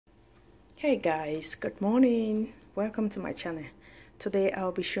Hey guys, good morning. Welcome to my channel. Today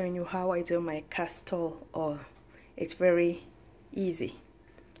I'll be showing you how I do my castor oil. It's very easy.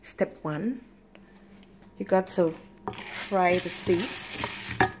 Step 1, you got to fry the seeds.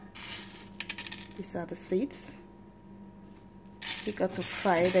 These are the seeds. You got to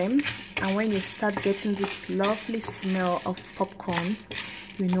fry them, and when you start getting this lovely smell of popcorn,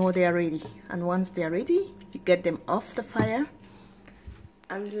 you know they are ready. And once they are ready, you get them off the fire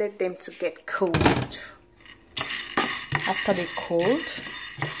and let them to get cold. After they're cold,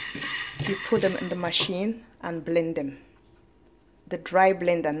 you put them in the machine and blend them. The dry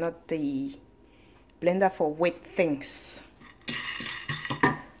blender, not the blender for wet things.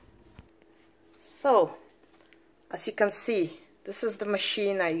 So, as you can see, this is the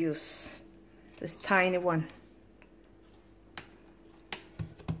machine I use. This tiny one.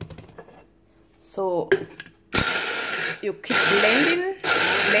 So, you keep blending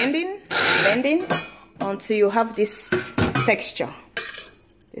until you have this texture.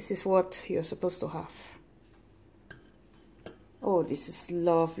 This is what you're supposed to have. Oh, this is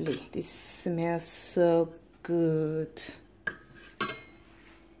lovely. This smells so good.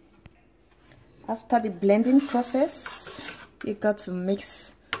 After the blending process, you got to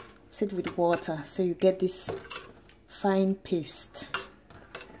mix it with water so you get this fine paste.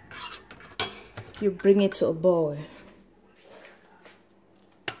 You bring it to a boil.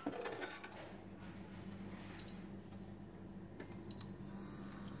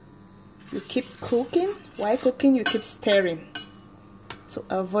 You keep cooking. While cooking, you keep stirring to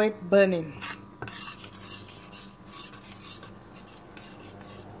avoid burning.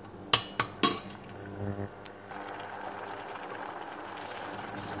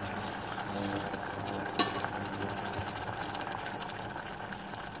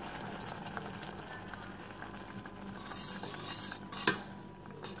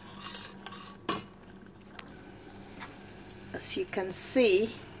 As you can see,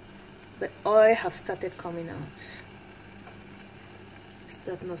 the oil have started coming out. Is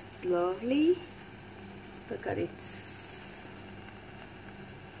that not lovely? Look at it.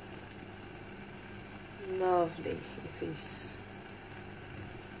 Lovely it is.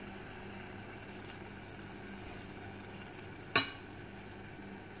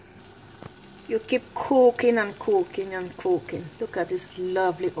 You keep cooking and cooking and cooking. Look at this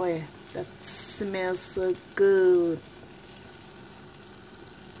lovely oil that smells so good.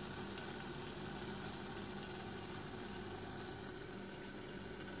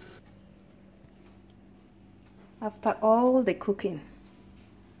 After all the cooking,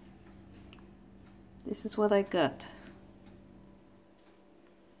 this is what I got.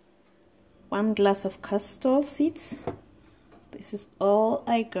 1 glass of castor seeds. This is all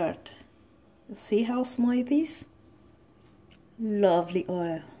I got. You see how small it is? Lovely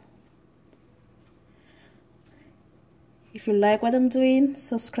oil. If you like what I'm doing,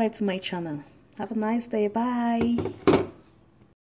 subscribe to my channel. Have a nice day. Bye.